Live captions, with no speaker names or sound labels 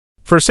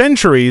For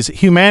centuries,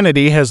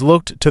 humanity has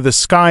looked to the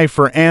sky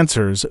for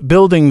answers,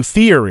 building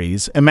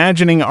theories,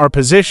 imagining our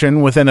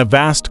position within a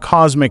vast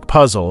cosmic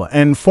puzzle,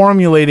 and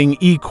formulating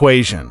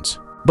equations.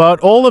 But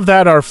all of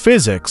that, our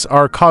physics,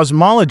 our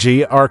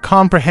cosmology, our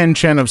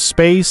comprehension of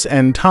space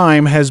and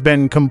time has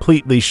been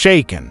completely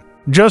shaken.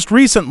 Just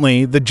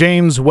recently, the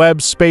James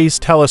Webb Space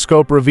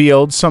Telescope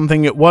revealed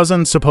something it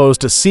wasn't supposed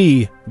to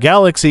see: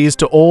 galaxies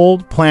to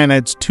old,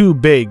 planets too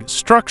big,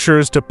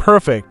 structures to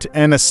perfect,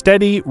 and a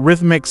steady,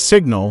 rhythmic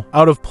signal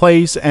out of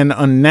place and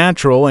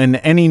unnatural in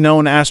any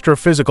known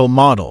astrophysical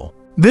model.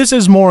 This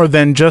is more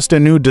than just a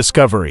new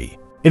discovery.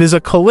 It is a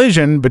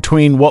collision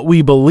between what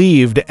we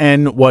believed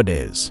and what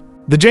is.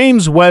 The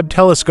James Webb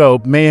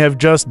Telescope may have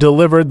just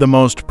delivered the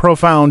most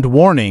profound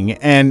warning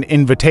and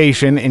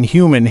invitation in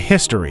human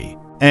history.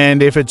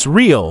 And if it's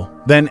real,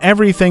 then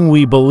everything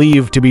we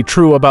believe to be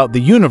true about the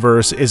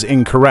universe is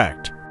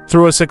incorrect.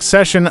 Through a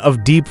succession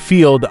of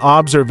deep-field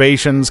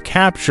observations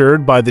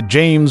captured by the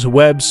James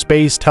Webb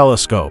Space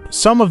Telescope,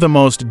 some of the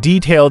most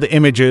detailed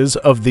images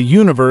of the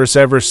universe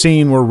ever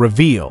seen were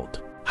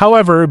revealed.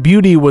 However,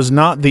 beauty was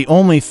not the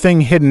only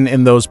thing hidden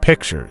in those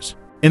pictures.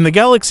 In the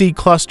galaxy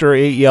cluster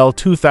AEL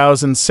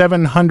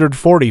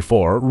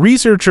 2744,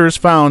 researchers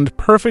found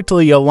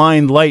perfectly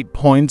aligned light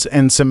points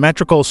and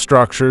symmetrical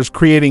structures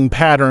creating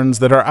patterns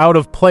that are out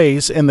of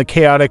place in the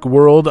chaotic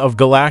world of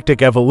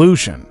galactic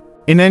evolution.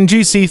 In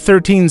NGC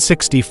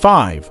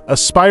 1365, a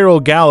spiral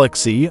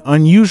galaxy,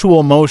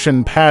 unusual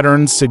motion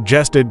patterns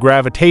suggested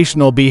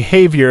gravitational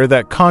behavior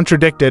that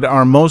contradicted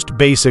our most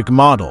basic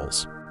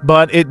models.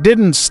 But it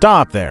didn't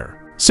stop there.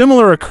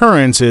 Similar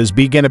occurrences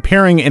began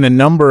appearing in a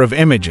number of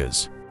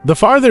images. The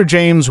farther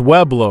James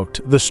Webb looked,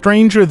 the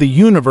stranger the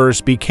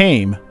universe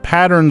became,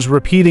 patterns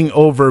repeating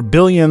over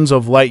billions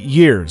of light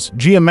years,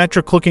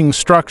 geometric-looking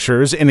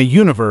structures in a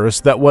universe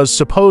that was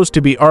supposed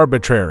to be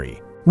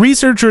arbitrary.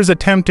 Researchers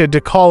attempted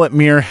to call it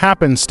mere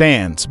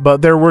happenstance,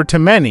 but there were too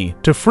many,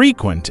 too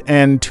frequent,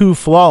 and too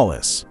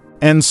flawless.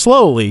 And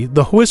slowly,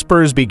 the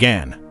whispers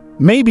began.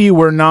 Maybe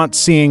we're not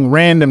seeing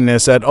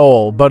randomness at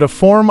all, but a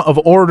form of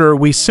order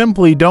we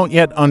simply don't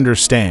yet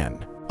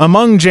understand.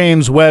 Among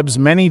James Webb's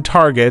many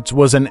targets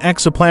was an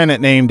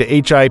exoplanet named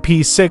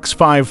HIP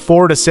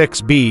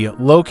 6546b,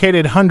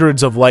 located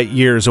hundreds of light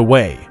years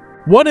away.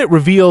 What it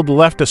revealed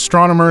left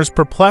astronomers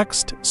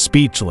perplexed,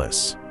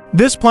 speechless.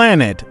 This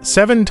planet,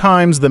 7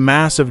 times the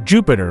mass of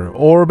Jupiter,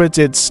 orbits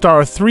its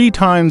star 3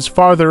 times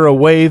farther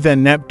away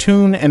than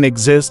Neptune and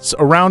exists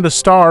around a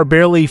star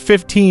barely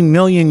 15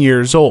 million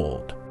years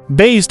old.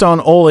 Based on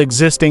all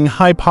existing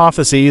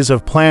hypotheses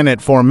of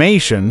planet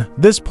formation,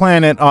 this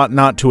planet ought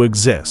not to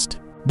exist.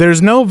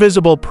 There's no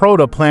visible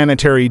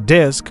protoplanetary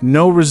disk,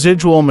 no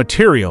residual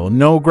material,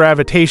 no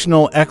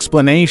gravitational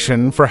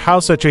explanation for how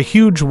such a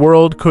huge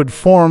world could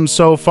form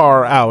so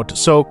far out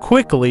so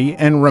quickly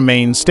and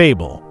remain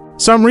stable.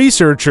 Some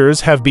researchers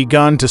have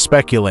begun to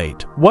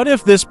speculate. What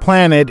if this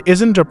planet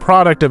isn't a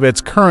product of its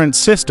current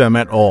system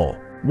at all?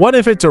 What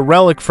if it's a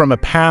relic from a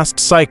past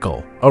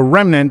cycle, a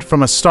remnant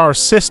from a star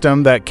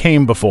system that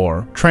came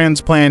before,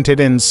 transplanted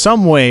in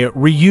some way,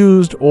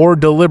 reused, or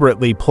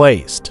deliberately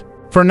placed?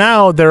 For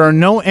now, there are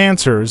no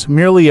answers,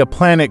 merely a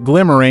planet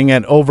glimmering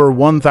at over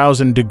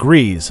 1,000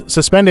 degrees,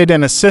 suspended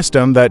in a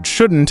system that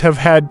shouldn't have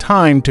had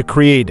time to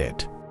create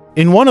it.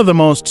 In one of the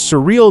most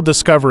surreal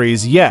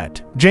discoveries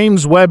yet,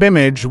 James Webb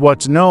imaged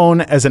what's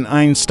known as an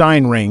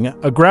Einstein Ring,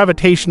 a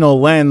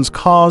gravitational lens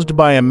caused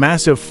by a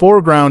massive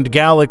foreground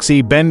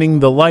galaxy bending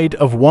the light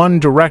of one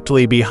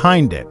directly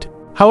behind it.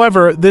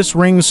 However, this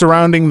ring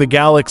surrounding the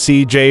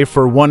galaxy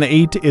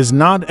J418 is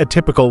not a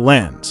typical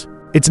lens.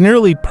 It's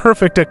nearly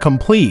perfect, a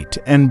complete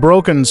and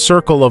broken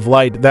circle of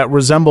light that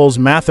resembles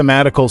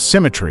mathematical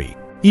symmetry.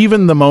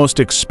 Even the most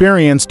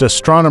experienced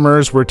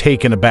astronomers were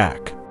taken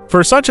aback.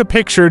 For such a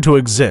picture to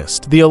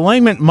exist, the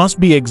alignment must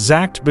be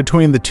exact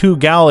between the two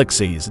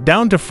galaxies,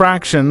 down to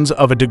fractions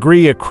of a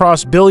degree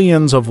across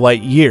billions of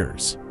light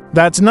years.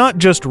 That's not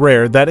just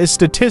rare, that is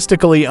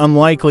statistically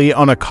unlikely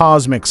on a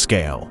cosmic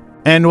scale.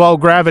 And while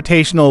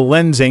gravitational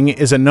lensing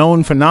is a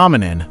known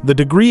phenomenon, the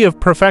degree of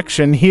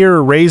perfection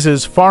here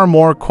raises far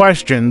more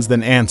questions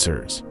than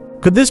answers.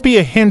 Could this be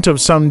a hint of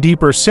some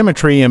deeper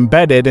symmetry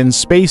embedded in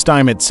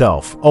spacetime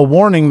itself, a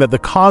warning that the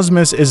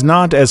cosmos is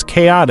not as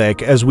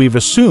chaotic as we've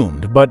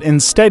assumed, but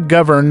instead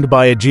governed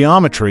by a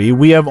geometry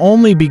we have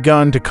only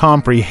begun to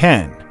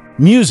comprehend?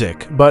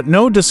 Music, but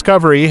no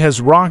discovery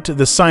has rocked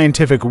the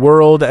scientific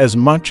world as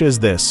much as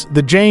this.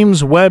 The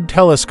James Webb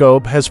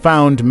Telescope has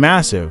found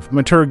massive,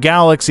 mature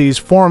galaxies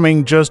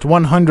forming just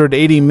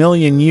 180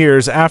 million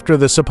years after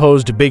the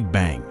supposed Big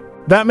Bang.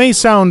 That may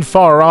sound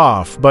far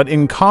off, but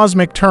in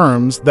cosmic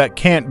terms, that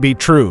can't be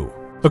true.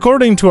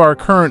 According to our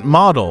current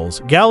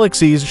models,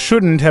 galaxies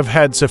shouldn't have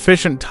had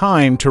sufficient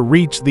time to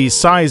reach these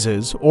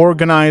sizes,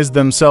 organize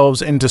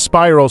themselves into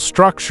spiral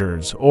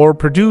structures, or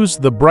produce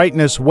the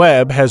brightness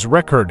Webb has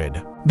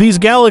recorded. These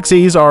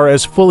galaxies are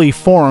as fully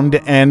formed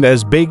and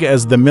as big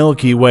as the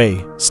Milky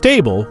Way,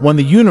 stable when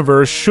the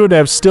universe should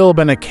have still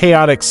been a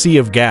chaotic sea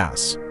of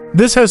gas.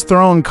 This has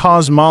thrown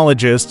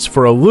cosmologists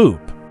for a loop.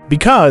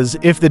 Because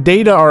if the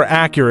data are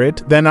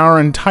accurate, then our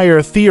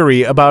entire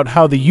theory about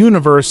how the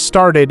universe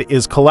started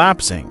is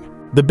collapsing.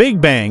 The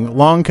Big Bang,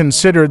 long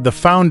considered the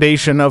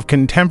foundation of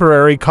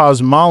contemporary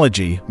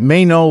cosmology,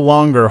 may no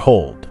longer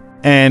hold.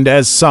 And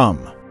as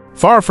some,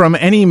 far from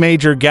any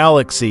major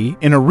galaxy,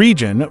 in a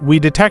region, we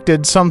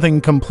detected something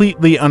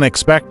completely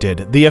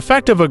unexpected, the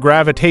effect of a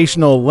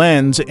gravitational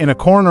lens in a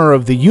corner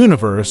of the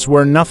universe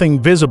where nothing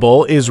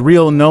visible is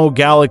real, no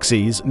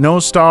galaxies, no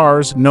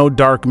stars, no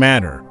dark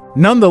matter.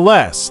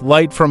 Nonetheless,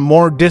 light from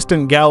more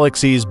distant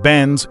galaxies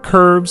bends,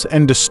 curves,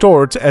 and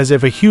distorts as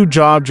if a huge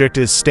object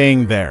is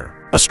staying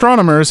there.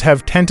 Astronomers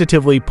have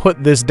tentatively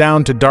put this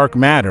down to dark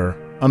matter,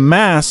 a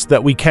mass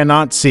that we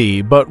cannot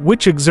see but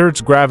which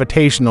exerts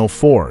gravitational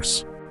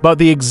force. But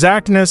the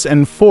exactness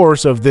and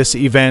force of this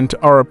event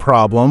are a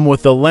problem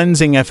with the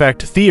lensing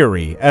effect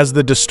theory, as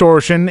the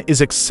distortion is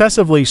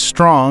excessively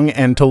strong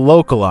and too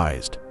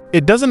localized.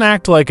 It doesn't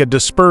act like a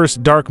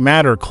dispersed dark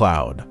matter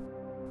cloud.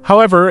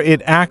 However,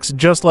 it acts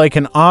just like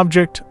an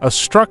object, a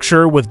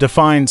structure with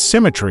defined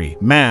symmetry,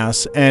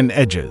 mass, and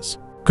edges.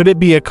 Could it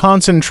be a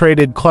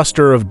concentrated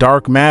cluster of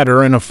dark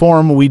matter in a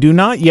form we do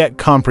not yet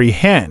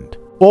comprehend?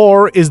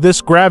 Or is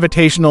this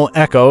gravitational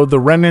echo the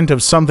remnant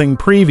of something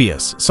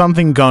previous,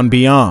 something gone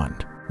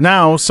beyond?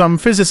 Now, some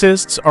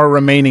physicists are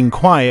remaining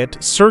quiet,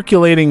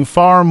 circulating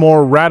far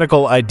more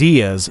radical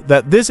ideas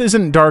that this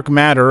isn't dark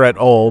matter at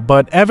all,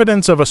 but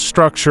evidence of a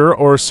structure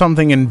or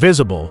something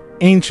invisible,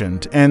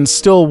 ancient, and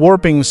still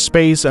warping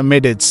space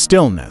amid its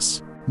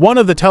stillness. One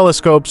of the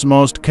telescope's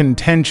most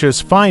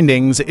contentious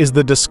findings is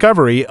the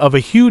discovery of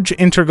a huge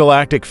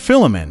intergalactic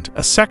filament,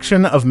 a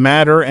section of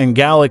matter and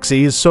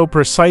galaxies so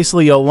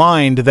precisely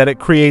aligned that it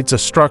creates a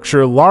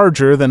structure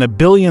larger than 1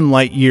 billion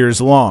light-years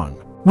long.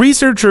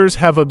 Researchers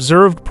have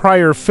observed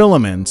prior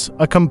filaments,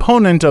 a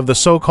component of the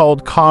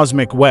so-called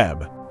cosmic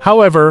web.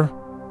 However,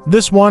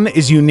 this one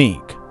is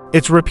unique.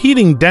 Its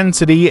repeating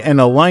density and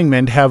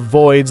alignment have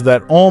voids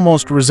that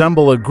almost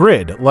resemble a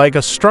grid, like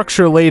a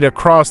structure laid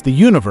across the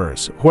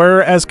universe,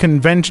 whereas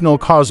conventional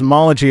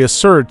cosmology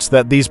asserts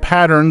that these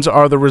patterns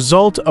are the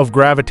result of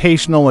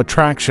gravitational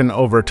attraction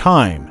over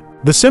time.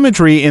 The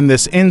symmetry in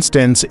this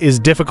instance is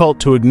difficult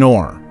to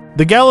ignore.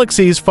 The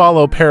galaxies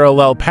follow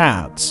parallel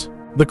paths.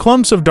 The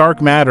clumps of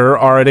dark matter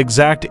are at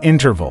exact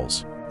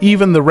intervals.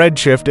 Even the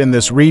redshift in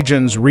this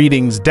region's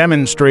readings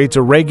demonstrates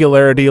a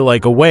regularity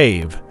like a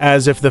wave,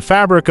 as if the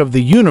fabric of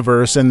the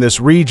universe in this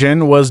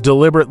region was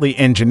deliberately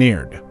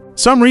engineered.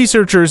 Some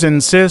researchers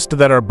insist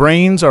that our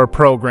brains are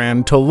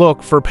programmed to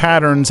look for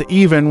patterns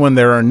even when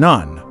there are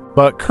none,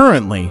 but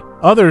currently,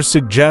 others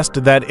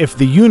suggest that if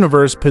the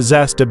universe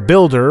possessed a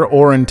builder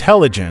or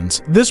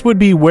intelligence, this would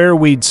be where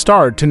we'd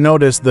start to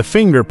notice the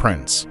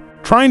fingerprints.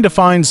 Trying to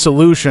find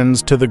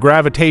solutions to the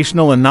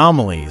gravitational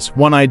anomalies,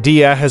 one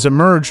idea has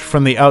emerged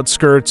from the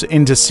outskirts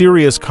into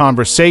serious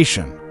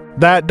conversation.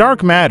 That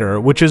dark matter,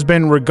 which has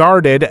been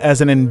regarded as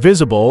an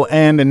invisible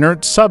and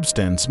inert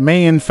substance,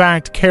 may in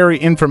fact carry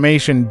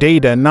information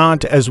data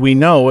not as we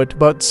know it,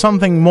 but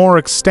something more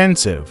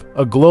extensive,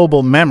 a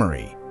global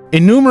memory.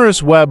 In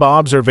numerous Webb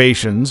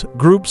observations,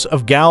 groups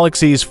of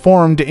galaxies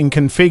formed in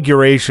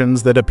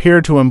configurations that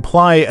appear to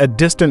imply a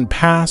distant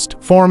past,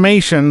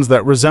 formations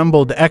that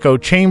resembled echo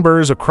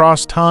chambers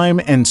across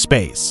time and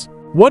space.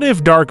 What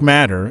if dark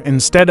matter,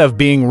 instead of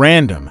being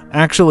random,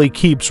 actually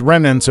keeps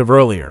remnants of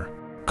earlier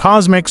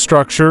cosmic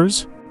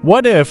structures?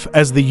 What if,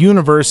 as the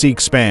universe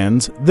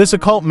expands, this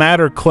occult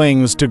matter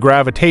clings to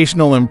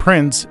gravitational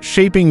imprints,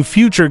 shaping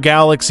future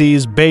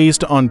galaxies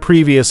based on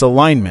previous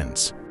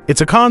alignments? It's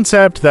a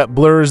concept that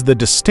blurs the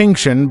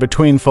distinction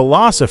between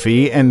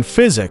philosophy and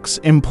physics,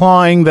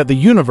 implying that the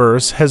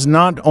universe has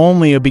not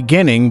only a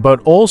beginning but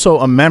also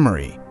a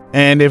memory.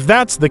 And if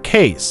that's the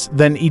case,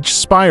 then each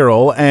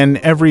spiral and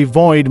every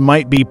void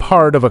might be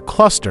part of a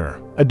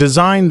cluster, a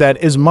design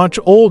that is much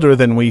older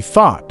than we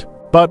thought.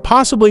 But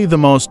possibly the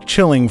most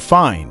chilling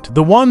find,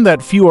 the one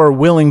that few are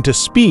willing to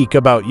speak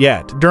about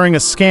yet. During a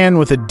scan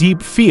with a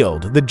deep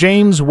field, the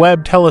James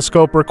Webb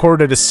Telescope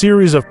recorded a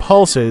series of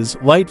pulses,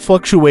 light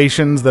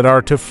fluctuations that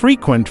are too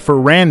frequent for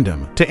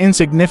random, too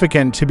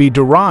insignificant to be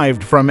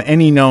derived from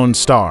any known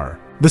star.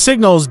 The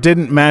signals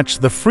didn't match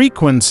the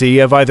frequency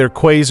of either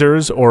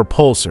quasars or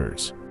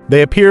pulsars.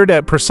 They appeared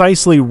at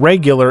precisely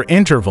regular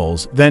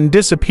intervals, then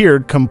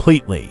disappeared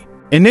completely.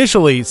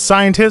 Initially,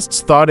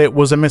 scientists thought it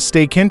was a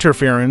mistake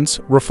interference,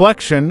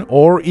 reflection,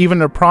 or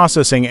even a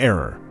processing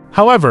error.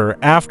 However,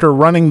 after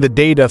running the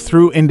data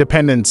through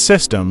independent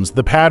systems,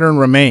 the pattern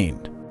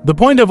remained. The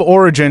point of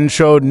origin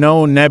showed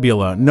no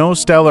nebula, no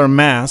stellar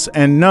mass,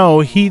 and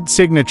no heat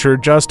signature,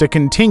 just a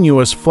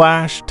continuous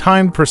flash,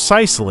 timed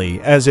precisely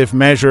as if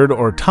measured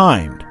or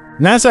timed.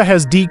 NASA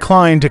has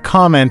declined to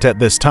comment at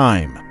this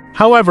time.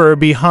 However,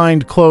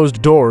 behind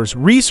closed doors,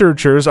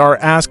 researchers are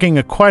asking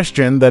a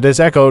question that has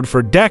echoed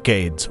for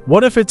decades.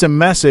 What if it's a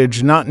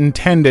message not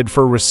intended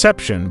for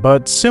reception,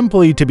 but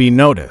simply to be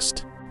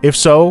noticed? If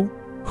so,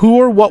 who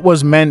or what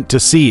was meant to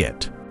see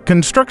it?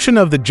 construction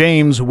of the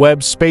James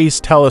Webb Space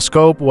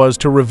Telescope was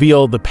to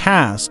reveal the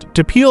past,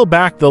 to peel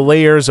back the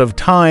layers of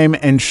time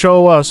and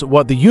show us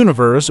what the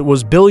universe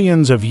was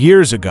billions of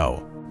years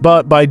ago.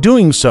 But by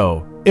doing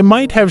so, it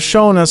might have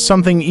shown us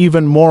something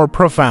even more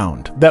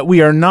profound, that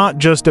we are not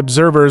just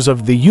observers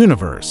of the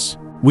universe.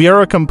 We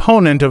are a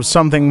component of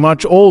something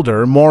much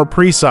older, more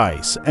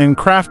precise, and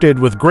crafted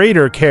with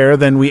greater care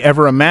than we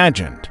ever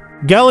imagined.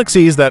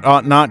 Galaxies that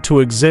ought not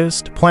to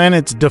exist,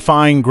 planets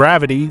defying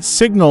gravity,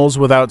 signals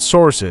without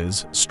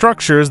sources,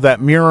 structures that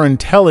mirror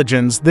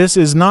intelligence. This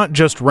is not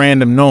just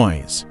random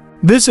noise.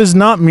 This is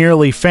not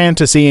merely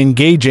fantasy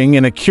engaging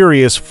in a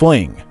curious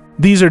fling.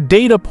 These are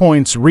data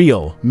points,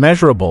 real,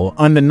 measurable,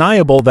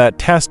 undeniable, that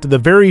test the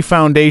very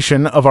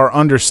foundation of our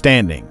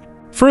understanding.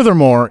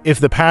 Furthermore,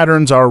 if the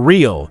patterns are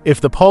real,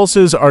 if the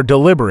pulses are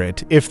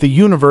deliberate, if the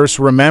universe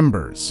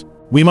remembers,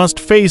 we must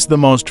face the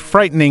most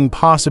frightening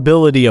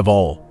possibility of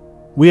all.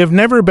 We have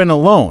never been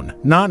alone,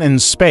 not in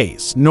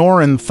space,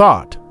 nor in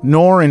thought,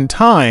 nor in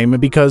time,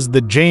 because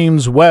the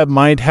James Webb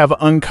might have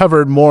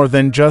uncovered more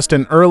than just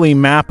an early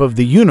map of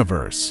the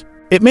universe.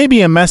 It may be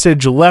a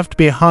message left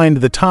behind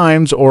the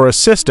times or a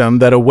system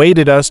that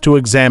awaited us to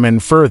examine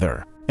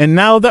further. And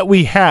now that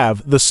we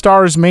have, the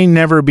stars may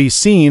never be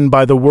seen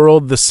by the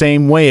world the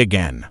same way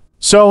again.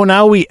 So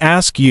now we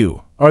ask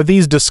you, are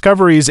these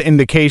discoveries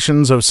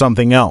indications of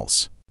something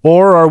else?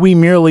 Or are we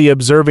merely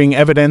observing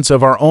evidence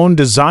of our own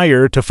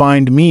desire to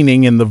find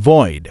meaning in the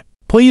void?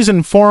 Please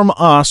inform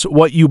us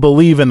what you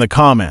believe in the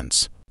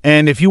comments.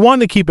 And if you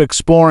want to keep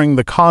exploring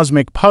the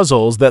cosmic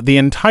puzzles that the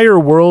entire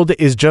world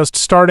is just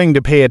starting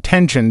to pay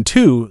attention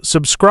to,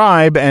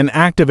 subscribe and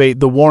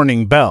activate the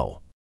warning bell.